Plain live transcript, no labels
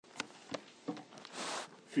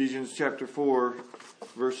Ephesians chapter 4,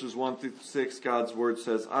 verses 1 through 6, God's word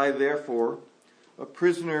says, I therefore, a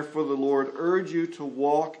prisoner for the Lord, urge you to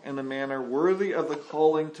walk in a manner worthy of the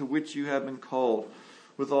calling to which you have been called,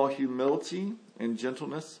 with all humility and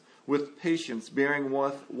gentleness, with patience, bearing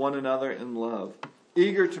with one another in love,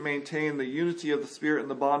 eager to maintain the unity of the Spirit in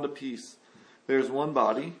the bond of peace. There is one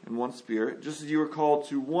body and one Spirit, just as you are called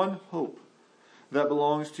to one hope that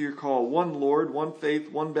belongs to your call, one Lord, one faith,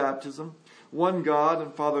 one baptism, one God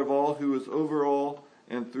and Father of all, who is over all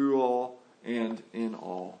and through all and in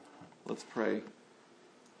all. Let's pray.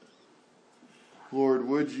 Lord,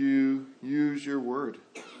 would you use your word?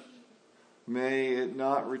 May it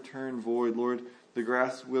not return void. Lord, the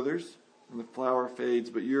grass withers and the flower fades,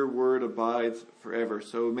 but your word abides forever.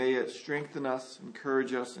 So may it strengthen us,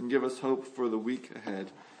 encourage us, and give us hope for the week ahead.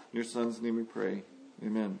 In your Son's name we pray.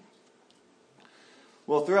 Amen.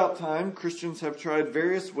 Well, throughout time, Christians have tried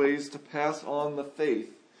various ways to pass on the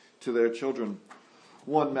faith to their children.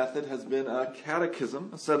 One method has been a catechism,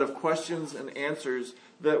 a set of questions and answers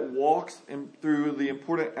that walks through the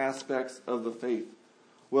important aspects of the faith.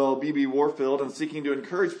 Well, B.B. Warfield, in seeking to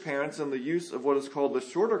encourage parents in the use of what is called the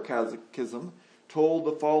shorter catechism, told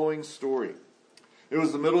the following story. It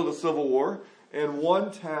was the middle of the Civil War, and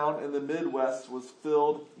one town in the Midwest was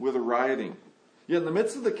filled with rioting. Yet in the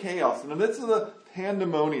midst of the chaos, in the midst of the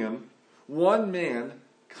pandemonium, one man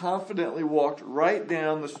confidently walked right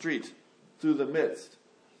down the street through the midst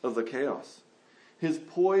of the chaos. His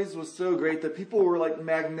poise was so great that people were like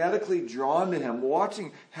magnetically drawn to him,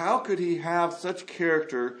 watching how could he have such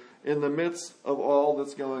character in the midst of all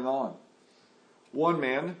that's going on. One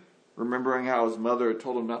man, remembering how his mother had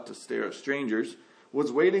told him not to stare at strangers,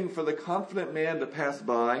 was waiting for the confident man to pass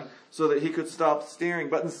by so that he could stop staring,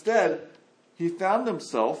 but instead he found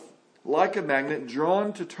himself, like a magnet,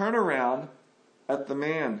 drawn to turn around at the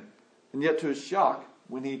man. And yet to his shock,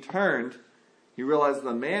 when he turned, he realized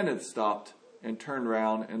the man had stopped and turned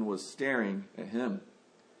around and was staring at him.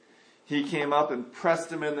 He came up and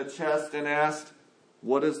pressed him in the chest and asked,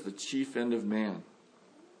 "What is the chief end of man?"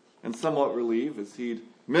 And somewhat relieved, as he'd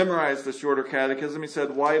memorized the shorter catechism, he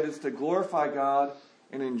said, "Why, it is to glorify God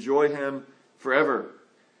and enjoy him forever."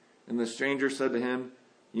 And the stranger said to him,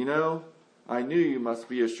 "You know, I knew you must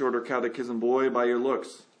be a shorter catechism boy by your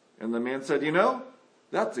looks." And the man said, "You know,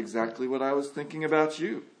 that's exactly what I was thinking about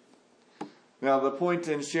you." Now, the point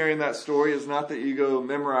in sharing that story is not that you go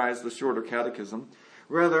memorize the shorter catechism.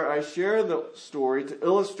 Rather, I share the story to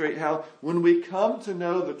illustrate how when we come to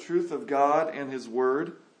know the truth of God and his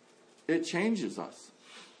word, it changes us.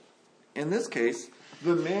 In this case,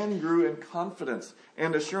 the men grew in confidence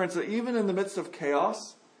and assurance that even in the midst of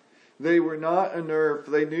chaos, they were not unnerved,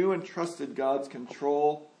 for they knew and trusted God's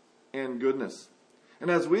control and goodness.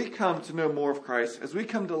 And as we come to know more of Christ, as we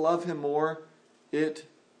come to love him more, it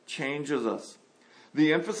changes us.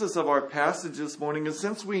 The emphasis of our passage this morning is,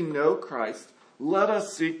 since we know Christ, let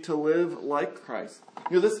us seek to live like Christ.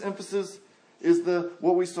 This emphasis is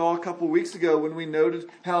what we saw a couple weeks ago when we noted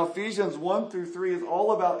how Ephesians 1 through 3 is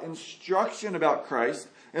all about instruction about Christ,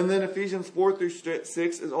 and then Ephesians 4 through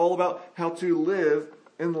 6 is all about how to live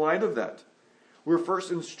in light of that. We're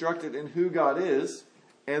first instructed in who God is,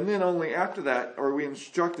 and then only after that are we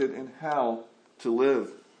instructed in how to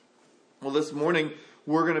live. Well, this morning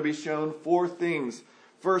we're going to be shown 4 things.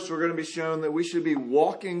 First, we're going to be shown that we should be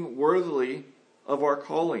walking worthily of our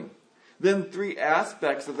calling. Then 3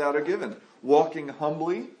 aspects of that are given: walking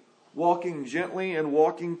humbly, walking gently, and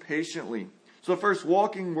walking patiently. So first,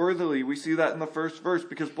 walking worthily, we see that in the first verse,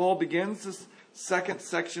 because Paul begins this second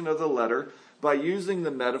section of the letter by using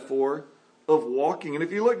the metaphor of walking. And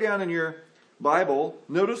if you look down in your Bible,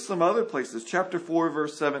 notice some other places. Chapter 4,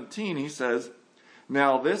 verse 17, he says,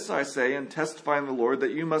 "Now this I say and testify in the Lord,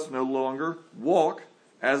 that you must no longer walk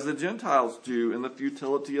as the Gentiles do in the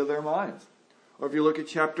futility of their minds." Or if you look at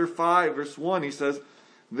chapter 5, verse 1, he says,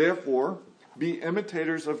 "Therefore, be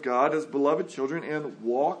imitators of God as beloved children, and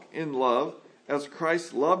walk in love as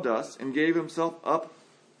Christ loved us and gave himself up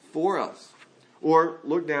for us." Or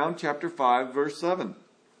look down, chapter 5, verse 7.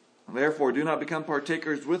 "Therefore, do not become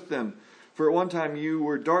partakers with them. For at one time you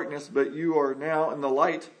were darkness, but you are now in the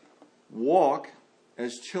light. Walk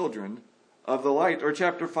as children of the light." Or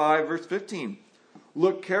chapter 5, verse 15.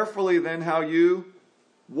 "Look carefully then how you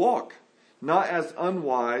walk, not as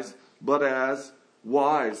unwise, but as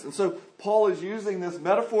wise." And so Paul is using this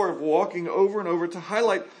metaphor of walking over and over to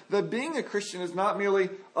highlight that being a Christian is not merely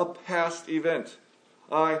a past event.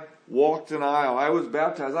 I walked an aisle, I was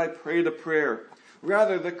baptized, I prayed a prayer.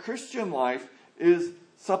 Rather, the Christian life is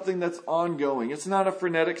something that's ongoing. It's not a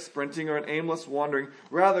frenetic sprinting or an aimless wandering.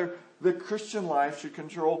 Rather, the Christian life should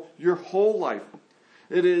control your whole life.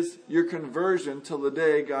 It is your conversion till the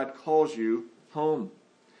day God calls you home.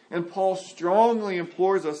 And Paul strongly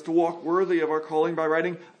implores us to walk worthy of our calling by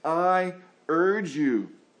writing, I urge you.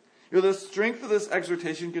 The strength of this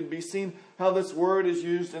exhortation can be seen how this word is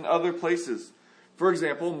used in other places. For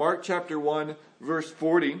example, Mark chapter 1, verse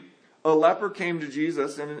 40, a leper came to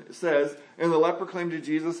Jesus, and it says, and the leper came to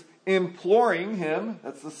Jesus, imploring him,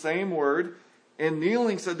 that's the same word, and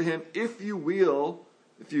kneeling said to him, if you will,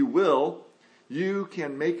 you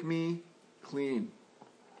can make me clean.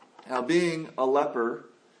 Now, being a leper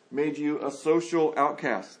made you a social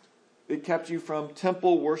outcast. It kept you from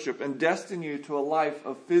temple worship and destined you to a life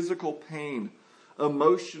of physical pain,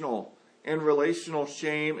 emotional and relational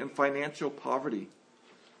shame, and financial poverty.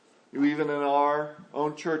 Even in our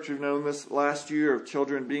own church, we've known this last year of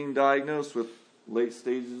children being diagnosed with late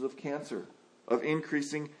stages of cancer, of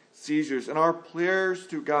increasing seizures. And our prayers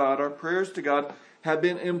to God have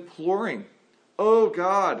been imploring, oh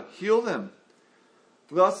God, heal them.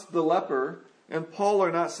 Thus the leper and Paul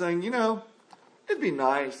are not saying, it'd be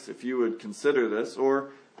nice if you would consider this.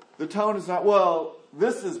 Or the tone is not, well,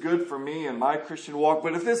 this is good for me and my Christian walk,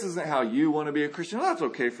 but if this isn't how you want to be a Christian, well, that's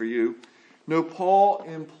okay for you. No, Paul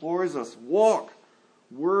implores us, walk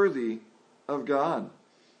worthy of God.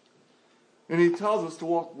 And he tells us to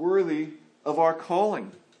walk worthy of our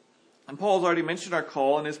calling. And Paul's already mentioned our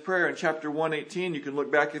call in his prayer in chapter 1:18. You can look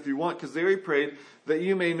back if you want, because there he prayed that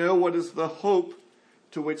you may know what is the hope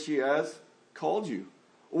to which he has called you.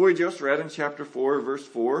 We just read in chapter 4, verse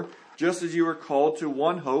 4, just as you were called to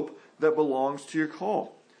one hope that belongs to your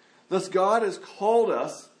call. Thus God has called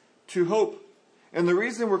us to hope. And the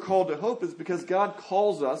reason we're called to hope is because God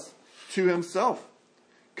calls us to himself.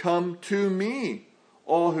 Come to me,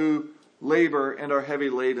 all who labor and are heavy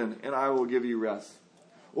laden, and I will give you rest.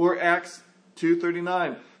 Or Acts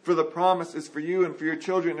 2:39, for the promise is for you and for your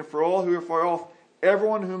children and for all who are far off,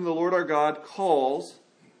 everyone whom the Lord our God calls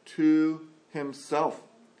to himself.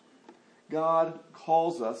 God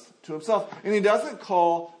calls us to himself. And he doesn't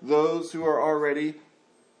call those who are already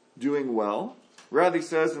doing well. Rather, he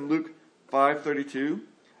says in Luke 5:32,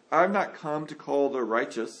 I have not come to call the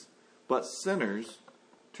righteous, but sinners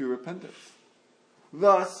to repentance.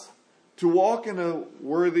 Thus, to walk in a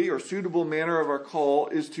worthy or suitable manner of our call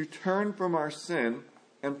is to turn from our sin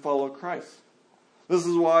and follow Christ. This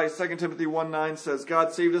is why 2 Timothy 1:9 says,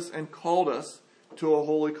 God saved us and called us to a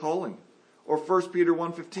holy calling. Or 1 Peter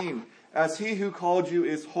 1:15, as he who called you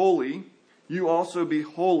is holy, you also be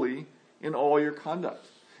holy in all your conduct.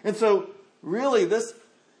 And so, really, this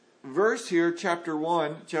verse here, chapter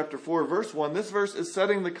 4, verse 1, this verse is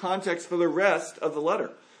setting the context for the rest of the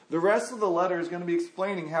letter. The rest of the letter is going to be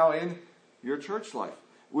explaining how in your church life,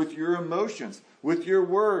 with your emotions, with your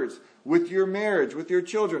words, with your marriage, with your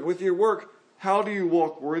children, with your work, how do you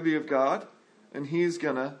walk worthy of God? And he's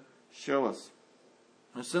going to show us.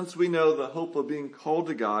 And since we know the hope of being called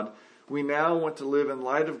to God, we now want to live in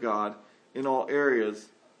light of God in all areas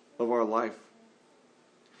of our life.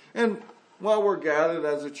 And while we're gathered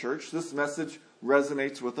as a church, this message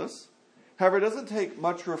resonates with us. However, it doesn't take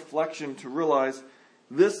much reflection to realize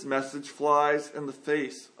this message flies in the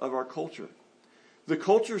face of our culture. The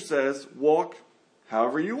culture says, walk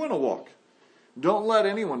however you want to walk. Don't let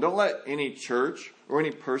any church or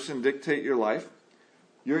any person dictate your life.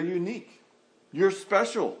 You're unique. You're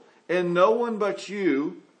special. And no one but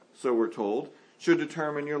you, so we're told, should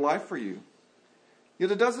determine your life for you.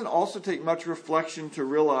 Yet it doesn't also take much reflection to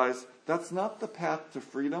realize that's not the path to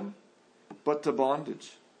freedom, but to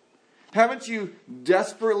bondage. Haven't you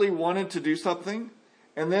desperately wanted to do something,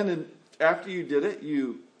 and then after you did it,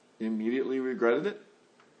 you immediately regretted it?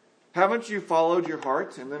 Haven't you followed your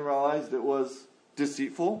heart and then realized it was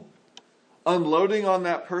deceitful? Unloading on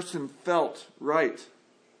that person felt right.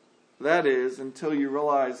 That is, until you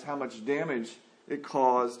realize how much damage it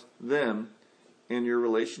caused them in your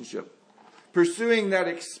relationship. Pursuing that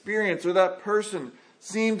experience or that person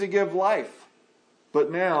seemed to give life,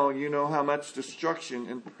 but now you know how much destruction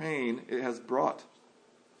and pain it has brought.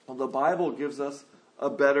 Well, the Bible gives us a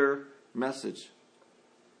better message.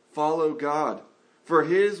 Follow God, for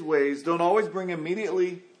his ways don't always bring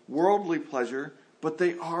immediately worldly pleasure, but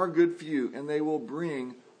they are good for you, and they will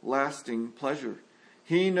bring lasting pleasure.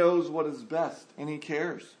 He knows what is best, and he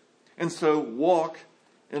cares. And so walk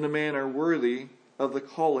in a manner worthy of the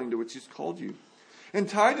calling to which he's called you. And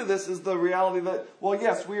tied to this is the reality that, well,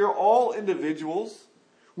 yes, we are all individuals.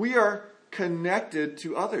 We are connected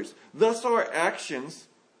to others. Thus our actions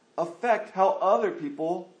affect how other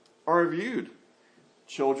people are viewed.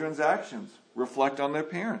 Children's actions reflect on their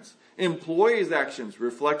parents. Employees' actions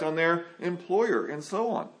reflect on their employer, and so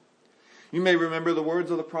on. You may remember the words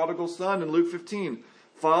of the prodigal son in Luke 15.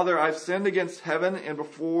 Father, I've sinned against heaven and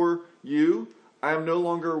before you. I am no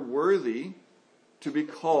longer worthy to be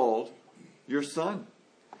called your son.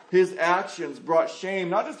 His actions brought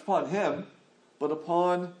shame not just upon him, but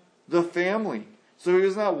upon the family. So he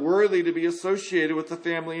is not worthy to be associated with the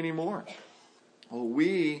family anymore. Well,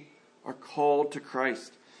 we are called to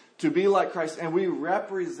Christ, to be like Christ, and we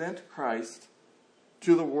represent Christ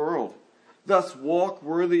to the world. Thus, walk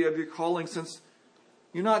worthy of your calling, since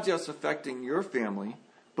you're not just affecting your family,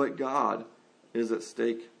 but God is at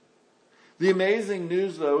stake. The amazing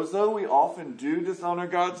news, though, is though we often do dishonor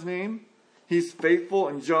God's name, He's faithful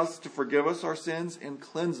and just to forgive us our sins and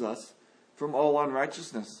cleanse us from all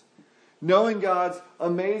unrighteousness. Knowing God's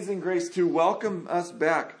amazing grace to welcome us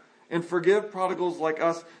back and forgive prodigals like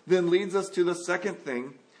us then leads us to the second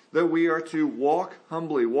thing, that we are to walk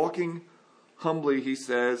humbly. Walking humbly, he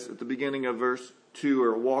says at the beginning of verse 2,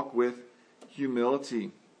 or walk with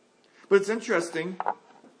humility. But it's interesting,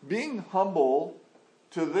 being humble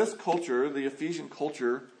to this culture, the Ephesian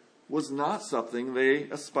culture, was not something they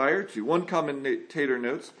aspired to. One commentator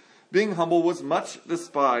notes, being humble was much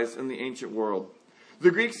despised in the ancient world. The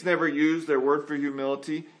Greeks never used their word for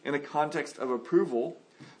humility in a context of approval,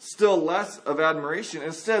 still less of admiration.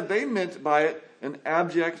 Instead, they meant by it an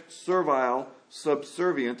abject, servile,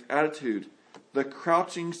 subservient attitude, the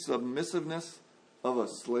crouching submissiveness of a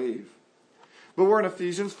slave. But we're in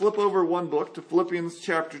Ephesians. Flip over one book to Philippians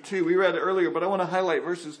chapter 2. We read it earlier, but I want to highlight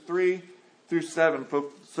verses 3 through 7.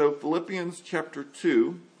 So Philippians chapter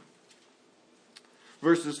 2,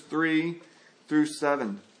 verses 3 through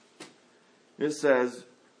 7. It says,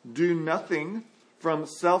 do nothing from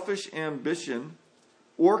selfish ambition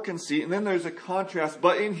or conceit. And then there's a contrast,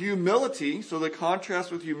 but in humility. So the contrast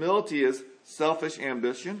with humility is selfish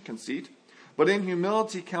ambition, conceit. But in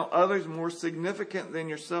humility count others more significant than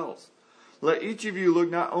yourselves. Let each of you look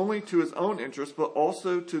not only to his own interests, but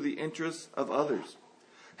also to the interests of others.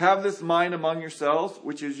 Have this mind among yourselves,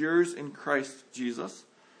 which is yours in Christ Jesus,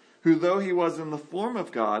 who though he was in the form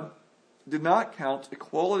of God, did not count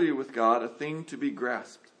equality with God a thing to be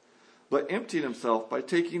grasped, but emptied himself by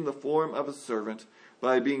taking the form of a servant,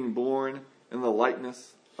 by being born in the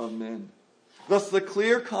likeness of men. Thus the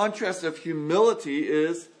clear contrast of humility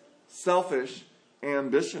is selfish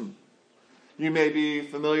ambition. You may be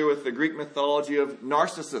familiar with the Greek mythology of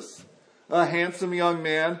Narcissus, a handsome young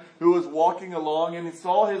man who was walking along and he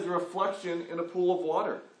saw his reflection in a pool of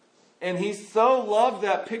water. And he so loved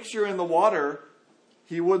that picture in the water,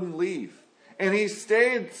 he wouldn't leave. And he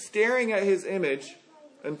stayed staring at his image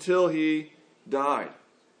until he died.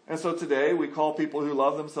 And so today we call people who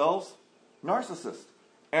love themselves narcissists,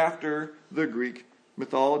 after the Greek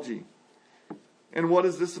mythology. And what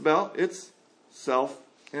is this about? It's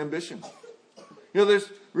self-ambition.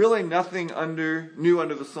 There's really nothing new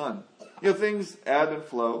under the sun. Things ebb and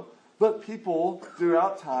flow, but people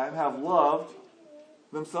throughout time have loved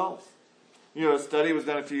themselves. A study was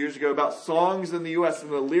done a few years ago about songs in the U.S.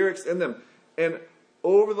 and the lyrics in them. And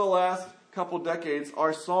over the last couple decades,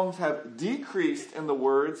 our songs have decreased in the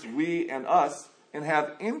words we and us and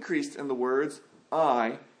have increased in the words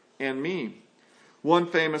I and me.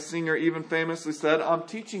 One famous singer even famously said, I'm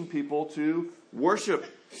teaching people to worship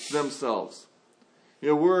themselves.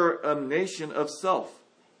 We're a nation of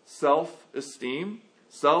self-esteem,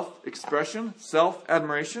 self-expression,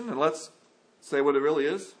 self-admiration, and let's say what it really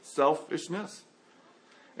is, selfishness.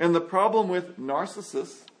 And the problem with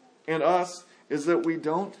narcissists and us is that we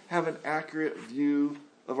don't have an accurate view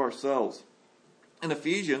of ourselves. In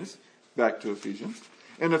Ephesians, back to Ephesians,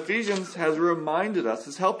 and Ephesians has reminded us,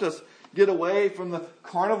 has helped us get away from the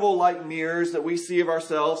carnival-like mirrors that we see of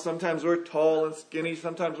ourselves. Sometimes we're tall and skinny,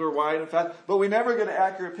 sometimes we're wide and fat, but we never get an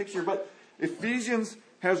accurate picture. But Ephesians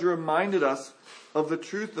has reminded us of the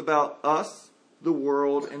truth about us, the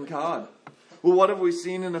world, and God. Well, what have we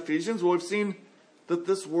seen in Ephesians? Well, we've seen that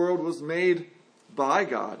this world was made by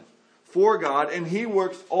God, for God, and He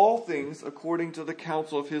works all things according to the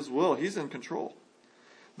counsel of His will. He's in control.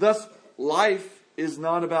 Thus, life is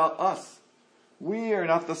not about us. We are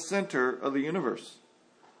not the center of the universe.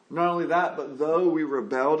 Not only that, but though we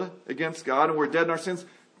rebelled against God and were dead in our sins,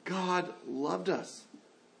 God loved us.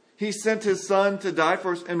 He sent His Son to die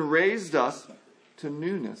for us and raised us to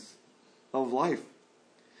newness of life.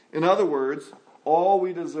 In other words, all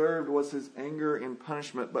we deserved was His anger and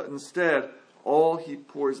punishment, but instead, all He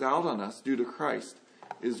pours out on us due to Christ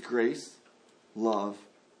is grace, love,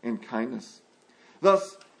 and kindness.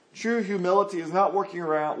 Thus, true humility is not walking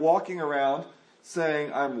around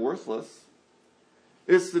saying I'm worthless.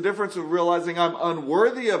 It's the difference of realizing I'm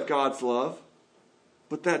unworthy of God's love,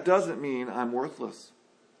 but that doesn't mean I'm worthless.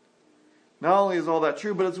 Not only is all that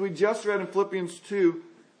true, but as we just read in Philippians 2,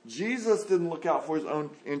 Jesus didn't look out for his own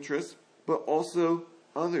interests, but also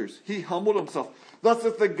others. He humbled himself. Thus,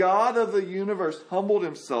 if the God of the universe humbled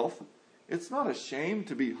himself, it's not a shame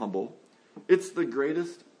to be humble. It's the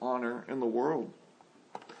greatest honor in the world.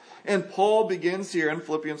 And Paul begins here in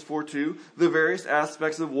Philippians 4:2 the various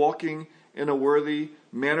aspects of walking in a worthy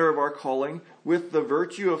manner of our calling with the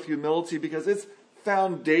virtue of humility, because it's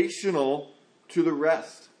foundational to the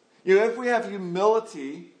rest. If we have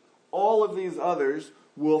humility, all of these others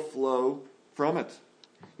will flow from it.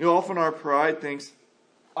 Often our pride thinks,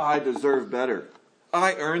 I deserve better.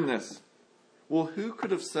 I earn this. Well, who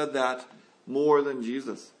could have said that more than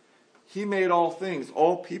Jesus? He made all things,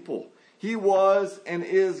 all people. He was and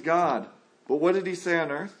is God. But what did he say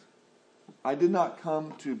on earth? I did not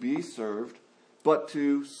come to be served, but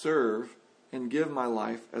to serve and give my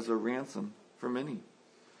life as a ransom for many.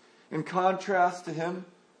 In contrast to him,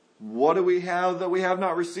 what do we have that we have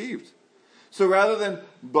not received? So rather than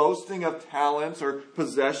boasting of talents or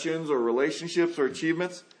possessions or relationships or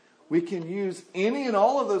achievements, we can use any and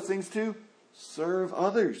all of those things to serve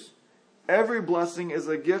others. Every blessing is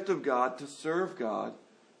a gift of God to serve God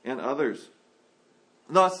and others.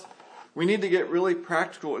 Thus, we need to get really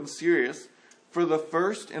practical and serious. For the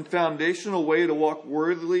first and foundational way to walk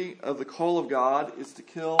worthily of the call of God is to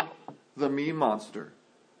kill the me monster.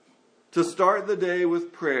 To start the day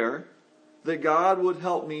with prayer that God would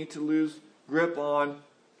help me to lose grip on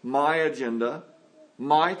my agenda,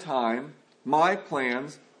 my time, my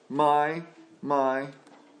plans, my.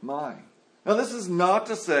 Now, this is not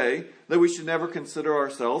to say that we should never consider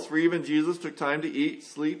ourselves, for even Jesus took time to eat,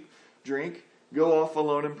 sleep, drink, go off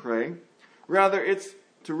alone and pray. Rather, it's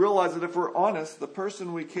to realize that if we're honest, the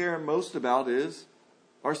person we care most about is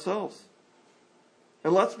ourselves.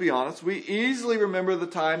 And let's be honest, we easily remember the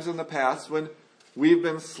times in the past when we've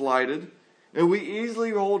been slighted, and we easily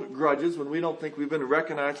hold grudges when we don't think we've been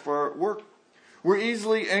recognized for our work. We're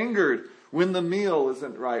easily angered when the meal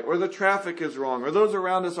isn't right, or the traffic is wrong, or those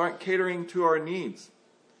around us aren't catering to our needs.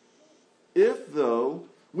 If, though,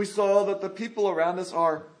 we saw that the people around us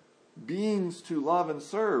are beings to love and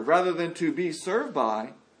serve, rather than to be served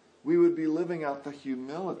by, we would be living out the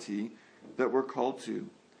humility that we're called to.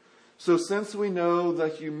 So since we know the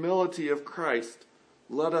humility of Christ,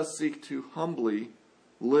 let us seek to humbly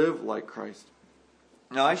live like Christ.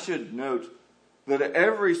 Now, I should note that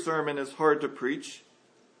every sermon is hard to preach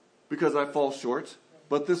because I fall short,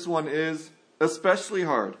 but this one is especially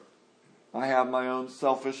hard. I have my own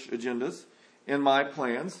selfish agendas and my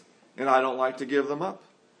plans, and I don't like to give them up.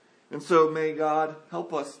 And so may God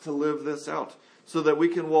help us to live this out so that we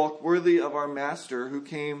can walk worthy of our Master who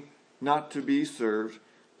came not to be served,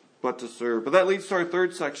 but to serve. But that leads to our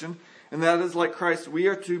third section, and that is, like Christ, we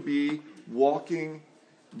are to be walking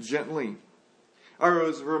gently. I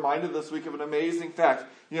was reminded this week of an amazing fact.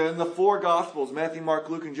 In the four Gospels, Matthew, Mark,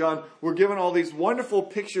 Luke, and John, we're given all these wonderful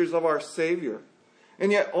pictures of our Savior.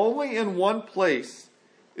 And yet only in one place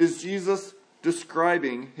is Jesus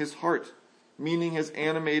describing his heart, meaning his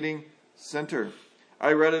animating center.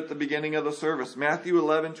 I read at the beginning of the service, Matthew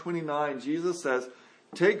 11:29, Jesus says,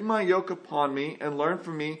 "Take my yoke upon me and learn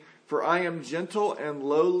from me, for I am gentle and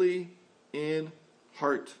lowly in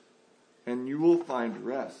heart, and you will find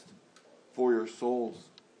rest for your souls."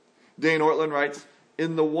 Dane Ortland writes,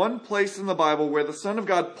 in the one place in the Bible where the Son of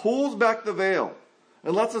God pulls back the veil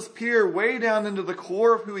and lets us peer way down into the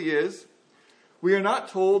core of who he is, we are not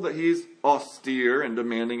told that he's austere and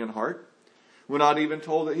demanding in heart. We're not even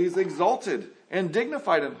told that he's exalted and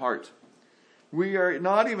dignified in heart. We are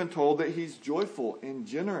not even told that he's joyful and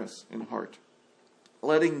generous in heart.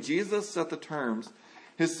 Letting Jesus set the terms,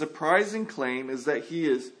 his surprising claim is that he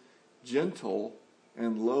is gentle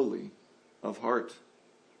and lowly of heart.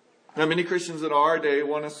 Now, many Christians in our day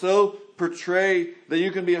want to so portray that you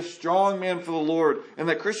can be a strong man for the Lord and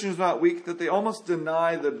that Christians are not weak that they almost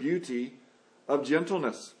deny the beauty of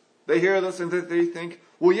gentleness. They hear this and they think,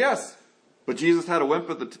 well, yes, but Jesus had a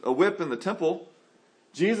whip in the temple.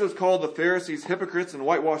 Jesus called the Pharisees hypocrites and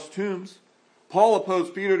whitewashed tombs. Paul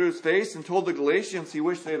opposed Peter to his face and told the Galatians he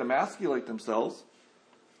wished they'd emasculate themselves.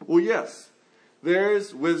 Well, yes, there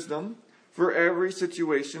is wisdom, for every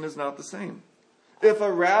situation is not the same. If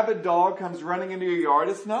a rabid dog comes running into your yard,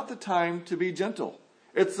 it's not the time to be gentle.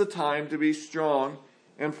 It's the time to be strong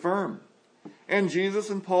and firm. And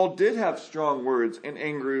Jesus and Paul did have strong words and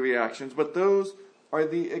angry reactions, but those are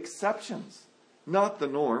the exceptions, not the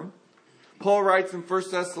norm. Paul writes in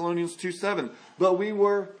 1 Thessalonians 2:7, "But we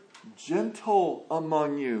were gentle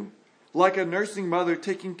among you, like a nursing mother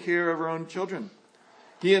taking care of her own children."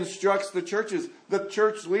 He instructs the churches, the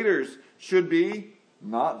church leaders should be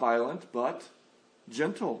not violent, but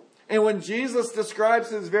gentle. And when Jesus describes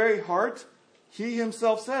his very heart, he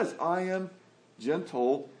himself says, I am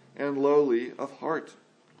gentle and lowly of heart.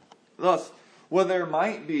 Thus, while there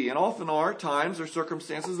might be, and often are, times or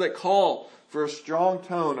circumstances that call for a strong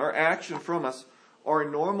tone or action from us, our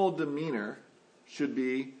normal demeanor should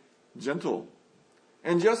be gentle.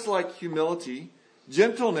 And just like humility,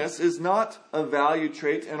 gentleness is not a value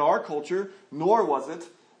trait in our culture, nor was it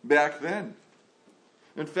back then.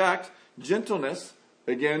 In fact, gentleness,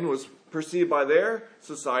 again, was perceived by their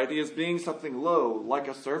society as being something low, like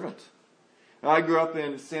a servant. Now, I grew up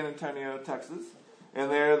in San Antonio, Texas, and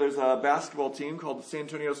there's a basketball team called the San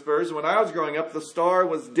Antonio Spurs. And when I was growing up, the star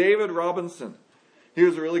was David Robinson. He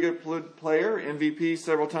was a really good player, MVP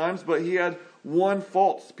several times, but he had one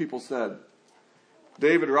fault, people said.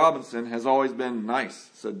 David Robinson has always been nice,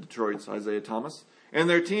 said Detroit's Isaiah Thomas. And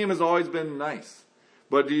their team has always been nice.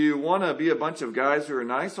 But do you want to be a bunch of guys who are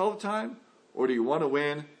nice all the time? Or do you want to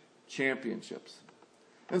win championships?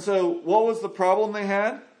 And so what was the problem they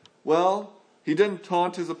had? Well, he didn't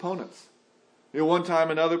taunt his opponents. One time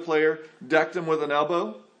another player decked him with an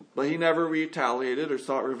elbow, but he never retaliated or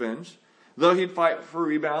sought revenge. Though he'd fight for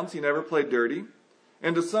rebounds, he never played dirty.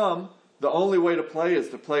 And to some, the only way to play is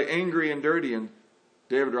to play angry and dirty, and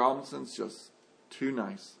David Robinson's just too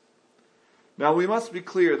nice. Now, we must be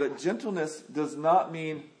clear that gentleness does not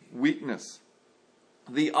mean weakness.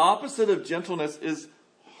 The opposite of gentleness is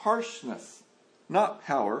harshness, not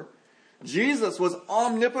power. Jesus was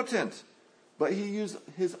omnipotent, but he used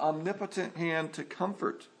his omnipotent hand to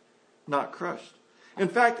comfort, not crush. In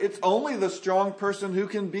fact, it's only the strong person who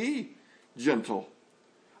can be gentle.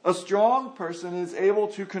 A strong person is able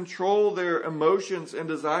to control their emotions and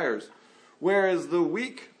desires, whereas the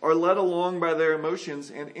weak are led along by their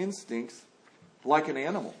emotions and instincts like an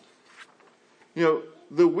animal.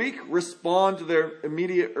 The weak respond to their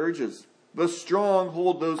immediate urges. The strong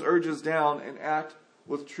hold those urges down and act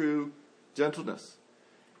with true gentleness.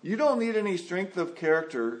 You don't need any strength of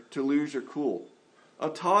character to lose your cool. A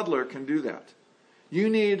toddler can do that. You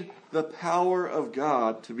need the power of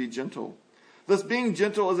God to be gentle. Thus, being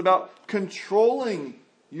gentle is about controlling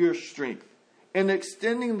your strength and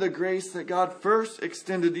extending the grace that God first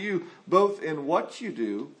extended to you, both in what you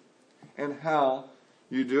do and how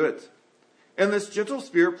you do it. And this gentle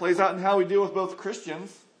spirit plays out in how we deal with both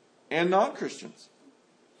Christians and non-Christians.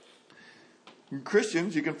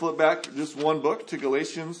 Christians, you can flip back just one book to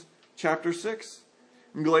Galatians chapter 6.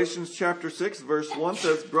 In Galatians chapter 6, verse 1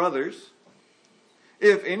 says, Brothers,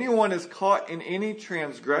 if anyone is caught in any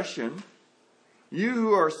transgression, you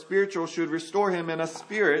who are spiritual should restore him in a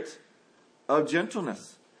spirit of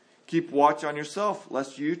gentleness. Keep watch on yourself,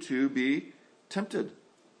 lest you too be tempted.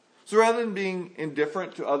 So rather than being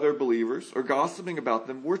indifferent to other believers or gossiping about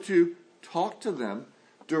them, we're to talk to them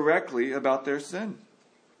directly about their sin.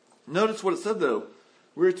 Notice what it said, though.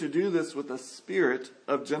 We're to do this with a spirit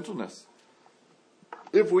of gentleness.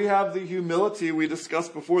 If we have the humility we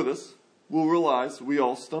discussed before this, we'll realize we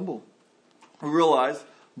all stumble. We realize,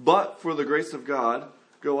 but for the grace of God,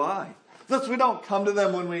 go I. Thus, we don't come to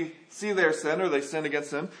them when we see their sin or they sin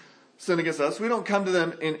against us. We don't come to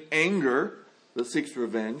them in anger that seeks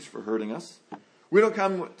revenge for hurting us. We don't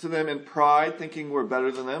come to them in pride thinking we're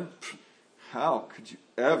better than them. How could you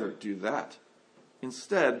ever do that?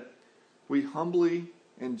 Instead, we humbly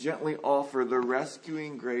and gently offer the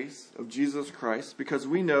rescuing grace of Jesus Christ because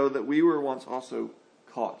we know that we were once also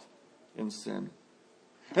caught in sin.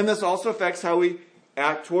 And this also affects how we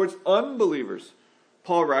act towards unbelievers.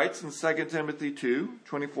 Paul writes in 2 Timothy 2,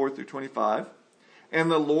 24 through 25, And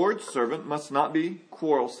the Lord's servant must not be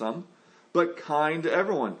quarrelsome, but kind to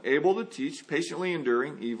everyone, able to teach, patiently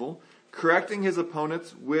enduring evil, correcting his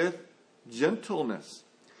opponents with gentleness.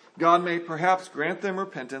 God may perhaps grant them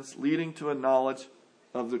repentance, leading to a knowledge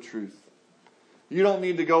of the truth. You don't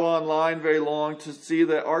need to go online very long to see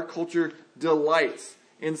that our culture delights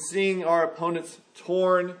in seeing our opponents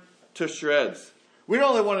torn to shreds. We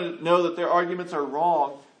don't only want to know that their arguments are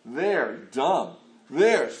wrong, they're dumb.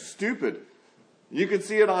 They're stupid. You can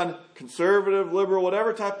see it on conservative, liberal,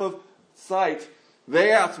 whatever type of site.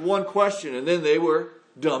 They asked one question and then they were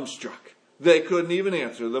dumbstruck. They couldn't even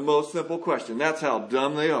answer the most simple question. That's how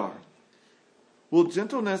dumb they are. Well,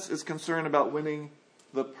 gentleness is concerned about winning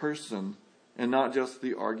the person and not just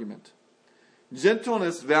the argument.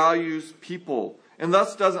 Gentleness values people and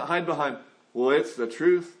thus doesn't hide behind, well, it's the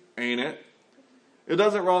truth, ain't it? It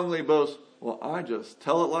doesn't wrongly boast, well, I just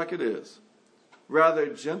tell it like it is. Rather,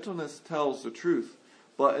 gentleness tells the truth,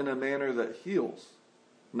 but in a manner that heals,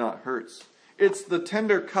 not hurts. It's the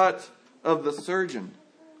tender cut of the surgeon,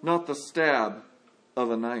 not the stab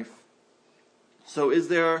of a knife. So is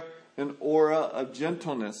there an aura of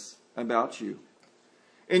gentleness about you.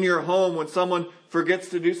 In your home, when someone forgets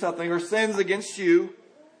to do something or sins against you,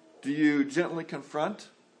 do you gently confront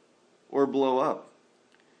or blow up?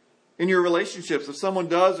 In your relationships, if someone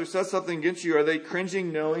does or says something against you, are they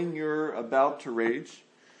cringing knowing you're about to rage?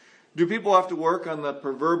 Do people have to work on the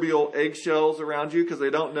proverbial eggshells around you because they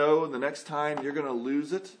don't know the next time you're going to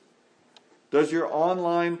lose it? Does your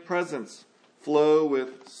online presence flow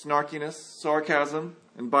with snarkiness, sarcasm,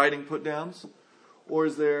 and biting put-downs? Or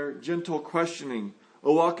is there gentle questioning,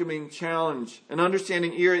 a welcoming challenge, an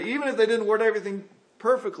understanding ear? Even if they didn't word everything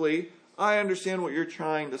perfectly, I understand what you're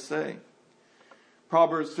trying to say.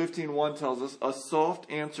 Proverbs 15:1 tells us, a soft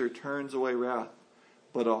answer turns away wrath,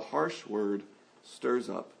 but a harsh word stirs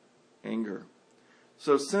up anger.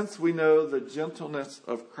 So since we know the gentleness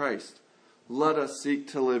of Christ, let us seek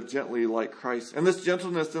to live gently like Christ. And this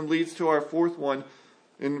gentleness then leads to our fourth one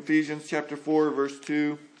in Ephesians chapter 4, verse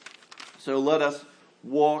 2. So let us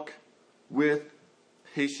walk with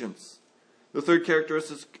patience. The third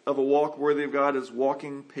characteristic of a walk worthy of God is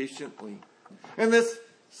walking patiently. And this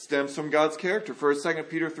stems from God's character. For 2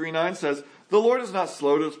 Peter 3:9 says, the Lord is not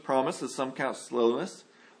slow to his promise, as some count slowness,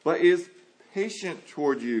 but is patient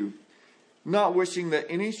toward you, not wishing that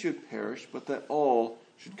any should perish, but that all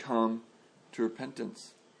should come to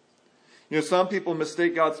repentance. Some people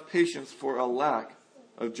mistake God's patience for a lack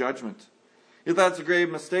of judgment. If that's a grave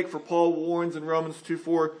mistake, for Paul warns in Romans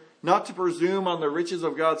 2:4, not to presume on the riches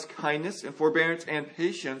of God's kindness and forbearance and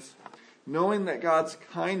patience, knowing that God's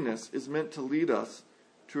kindness is meant to lead us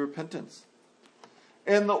to repentance.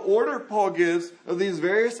 And the order Paul gives of these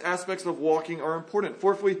various aspects of walking are important.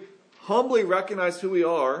 For if we humbly recognize who we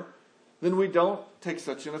are, then we don't take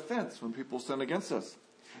such an offense when people sin against us.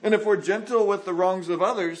 And if we're gentle with the wrongs of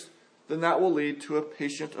others, then that will lead to a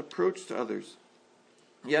patient approach to others.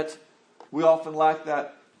 Yet, we often lack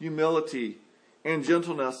that humility and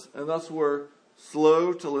gentleness, and thus we're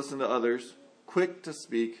slow to listen to others, quick to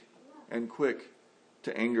speak, and quick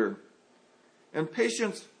to anger. And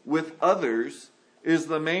patience with others is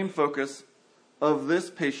the main focus of this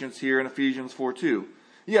patience here in Ephesians 4:2.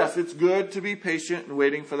 Yes, it's good to be patient and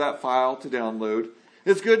waiting for that file to download.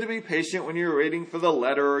 It's good to be patient when you're waiting for the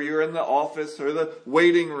letter, or you're in the office or the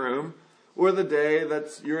waiting room, or the day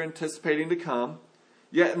that you're anticipating to come.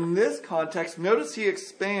 Yet in this context, notice he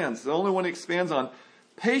expands, the only one he expands on,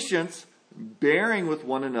 patience, bearing with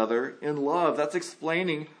one another in love. That's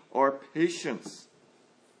explaining our patience.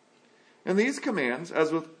 And these commands,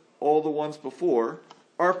 as with all the ones before,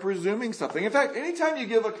 are presuming something. In fact, anytime you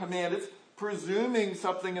give a command, it's presuming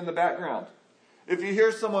something in the background. If you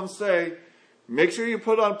hear someone say, make sure you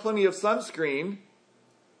put on plenty of sunscreen,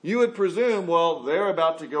 you would presume, well, they're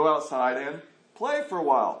about to go outside and play for a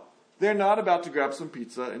while. They're not about to grab some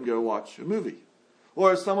pizza and go watch a movie.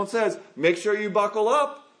 Or if someone says, make sure you buckle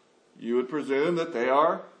up, you would presume that they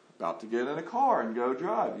are about to get in a car and go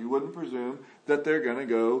drive. You wouldn't presume that they're going to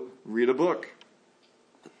go read a book.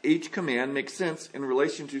 Each command makes sense in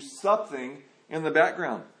relation to something in the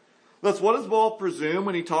background. Thus, what does Paul presume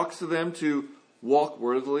when he talks to them to walk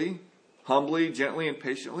worthily, humbly, gently, and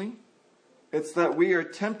patiently? It's that we are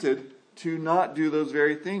tempted to not do those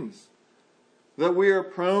very things. That we are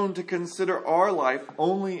prone to consider our life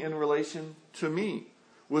only in relation to me,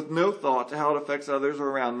 with no thought to how it affects others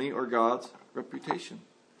around me or God's reputation.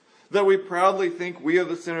 That we proudly think we are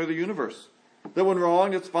the center of the universe. That when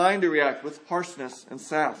wronged, it's fine to react with harshness and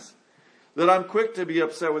sass. That I'm quick to be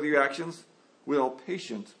upset with your actions, while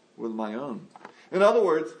patient with my own. In other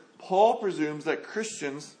words, Paul presumes that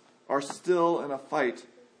Christians are still in a fight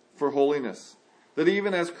for holiness. That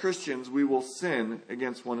even as Christians, we will sin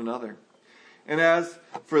against one another. And as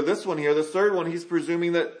for this one here, the third one, he's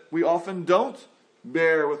presuming that we often don't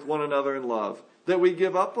bear with one another in love. That we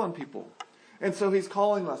give up on people. And so he's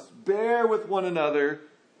calling us, bear with one another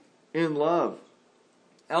in love.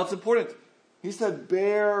 Now it's important. He said,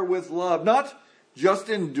 bear with love. Not just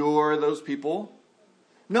endure those people.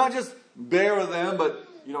 Not just bear with them, but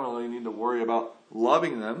you don't really need to worry about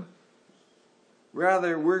loving them.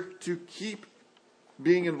 Rather, we're to keep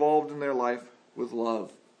being involved in their life with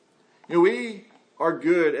love. We are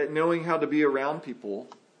good at knowing how to be around people,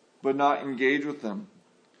 but not engage with them.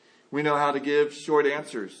 We know how to give short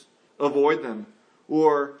answers, avoid them,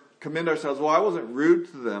 or commend ourselves. Well, I wasn't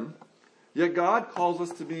rude to them. Yet God calls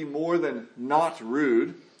us to be more than not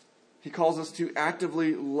rude. He calls us to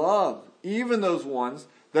actively love, even those ones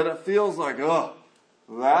that it feels like, oh,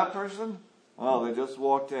 that person? Oh, they just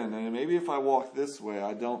walked in. And maybe if I walk this way,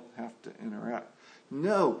 I don't have to interact.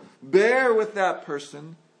 No, bear with that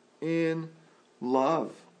person in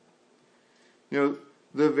love. The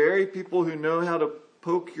very people who know how to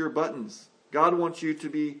poke your buttons, God wants you to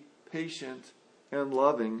be patient and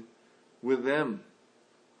loving with them.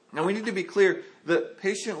 Now we need to be clear that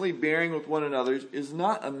patiently bearing with one another is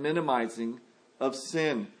not a minimizing of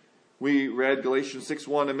sin. We read Galatians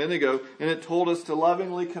 6:1 a minute ago, and it told us to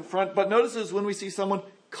lovingly confront. But notice this when we see someone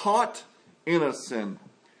caught in a sin.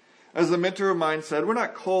 As a mentor of mine said, we're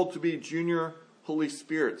not called to be junior Holy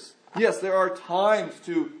Spirits. Yes, there are times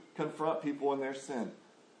to confront people in their sin.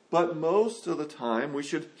 But most of the time, we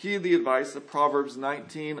should heed the advice of Proverbs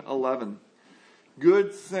 19:11.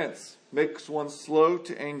 Good sense makes one slow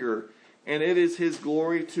to anger, and it is his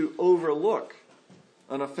glory to overlook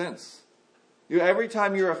an offense. Every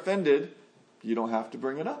time you're offended, you don't have to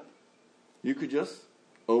bring it up. You could just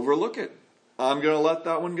overlook it. I'm going to let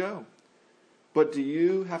that one go. But do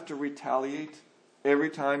you have to retaliate every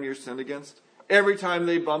time you're sinned against? Every time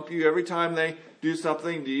they bump you, every time they do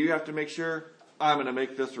something, do you have to make sure, I'm going to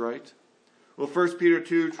make this right? Well, 1 Peter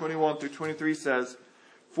 2:21 through 23 says,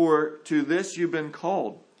 "For to this you've been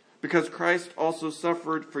called, because Christ also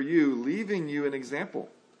suffered for you, leaving you an example,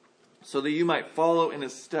 so that you might follow in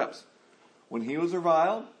his steps. When he was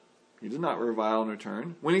reviled, he did not revile in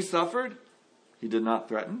return. When he suffered, he did not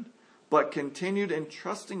threaten, but continued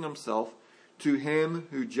entrusting himself to him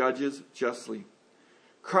who judges justly."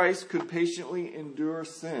 Christ could patiently endure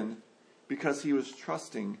sin because he was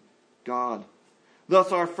trusting God.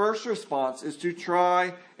 Thus, our first response is to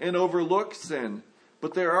try and overlook sin.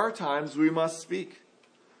 But there are times we must speak.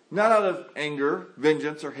 Not out of anger,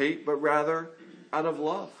 vengeance, or hate, but rather out of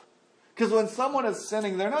love. Because when someone is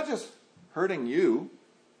sinning, they're not just hurting you,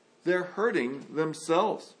 they're hurting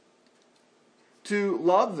themselves. To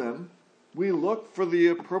love them, we look for the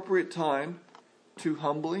appropriate time to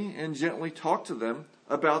humbly and gently talk to them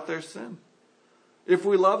about their sin. If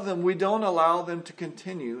we love them, we don't allow them to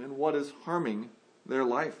continue in what is harming their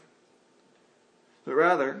life. But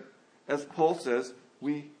rather, as Paul says,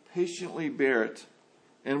 we patiently bear it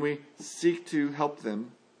and we seek to help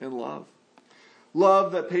them in love.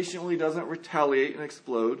 Love that patiently doesn't retaliate and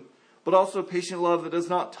explode, but also patient love that does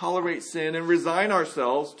not tolerate sin and resign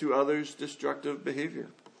ourselves to others' destructive behavior.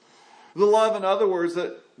 The love, in other words,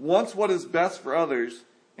 that wants what is best for others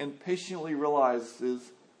and patiently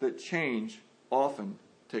realizes that change often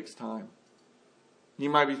takes time. You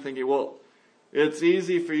might be thinking, well, it's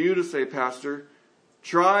easy for you to say, Pastor,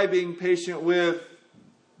 try being patient with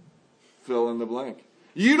fill in the blank.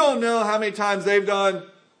 You don't know how many times they've done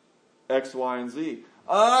X, Y, and Z.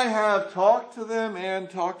 I have talked to them and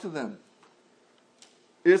talked to them.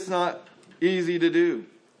 It's not easy to do.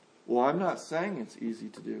 Well, I'm not saying it's easy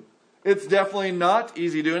to do. It's definitely not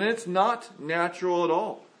easy to do, and it's not natural at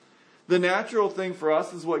all. The natural thing for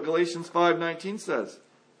us is what Galatians 5:19 says.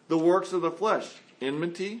 The works of the flesh,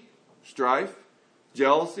 enmity, strife,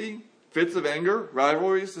 jealousy, fits of anger,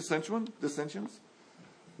 rivalries, dissensions.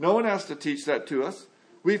 No one has to teach that to us.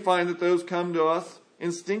 We find that those come to us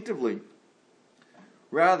instinctively.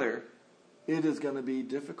 Rather, it is going to be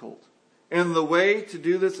difficult. And the way to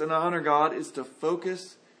do this and honor God is to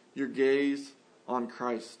focus your gaze on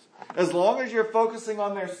Christ. As long as you're focusing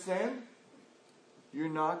on their sin, you're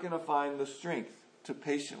not going to find the strength to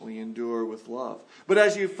patiently endure with love. But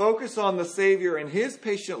as you focus on the Savior and his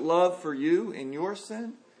patient love for you in your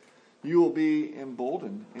sin, you will be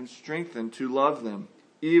emboldened and strengthened to love them,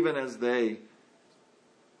 even as they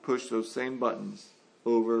push those same buttons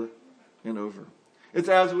over and over. It's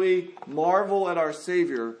as we marvel at our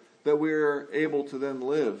Savior that we're able to then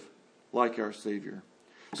live like our Savior.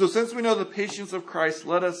 So since we know the patience of Christ,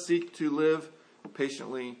 let us seek to live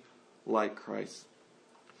patiently like Christ.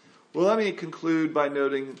 Well, let me conclude by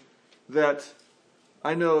noting that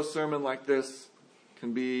I know a sermon like this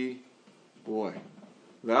can be, boy,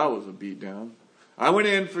 that was a beat down. I went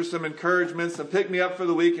in for some encouragement, some pick me up for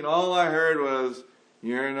the week, and all I heard was,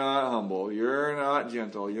 you're not humble, you're not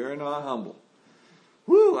gentle, you're not humble.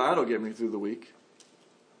 Woo, that'll get me through the week.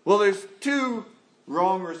 Well, there's two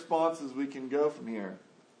wrong responses we can go from here.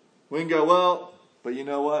 We can go, well, but you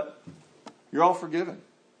know what? You're all forgiven.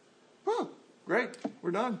 Oh, great,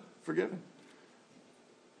 we're done, forgiven.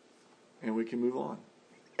 And we can move on.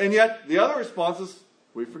 And yet, the other response is,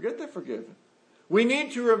 we forget they're forgiven. We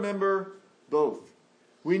need to remember both.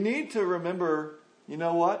 We need to remember, you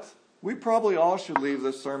know what? We probably all should leave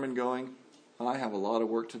this sermon going, I have a lot of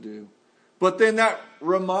work to do. But then that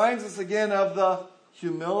reminds us again of the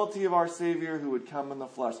humility of our Savior who would come in the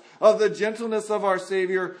flesh, of the gentleness of our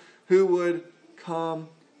Savior who would come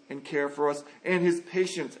and care for us, and his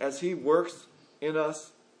patience as he works in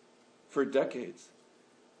us for decades.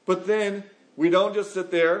 But then we don't just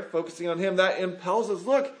sit there focusing on him. That impels us,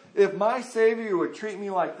 look, if my Savior would treat me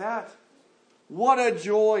like that, what a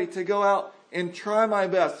joy to go out and try my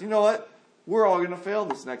best. You know what? We're all going to fail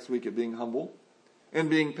this next week at being humble and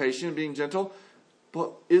being patient and being gentle.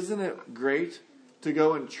 But isn't it great to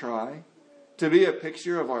go and try to be a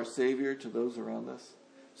picture of our Savior to those around us?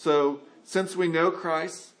 So, since we know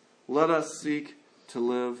Christ, let us seek to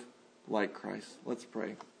live like Christ. Let's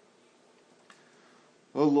pray.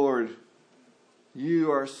 Oh Lord,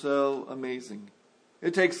 you are so amazing.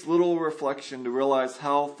 It takes little reflection to realize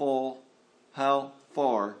how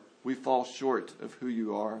far we fall short of who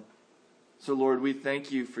you are. So Lord, we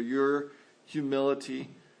thank you for your humility,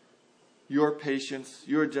 your patience,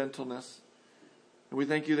 your gentleness. And we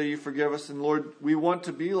thank you that you forgive us. And Lord, we want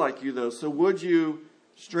to be like you though. So would you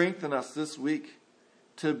strengthen us this week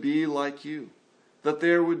to be like you? That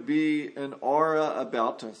there would be an aura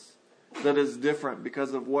about us that is different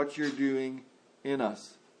because of what you're doing in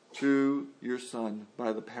us through your Son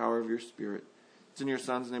by the power of your Spirit. It's in your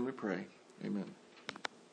Son's name we pray. Amen.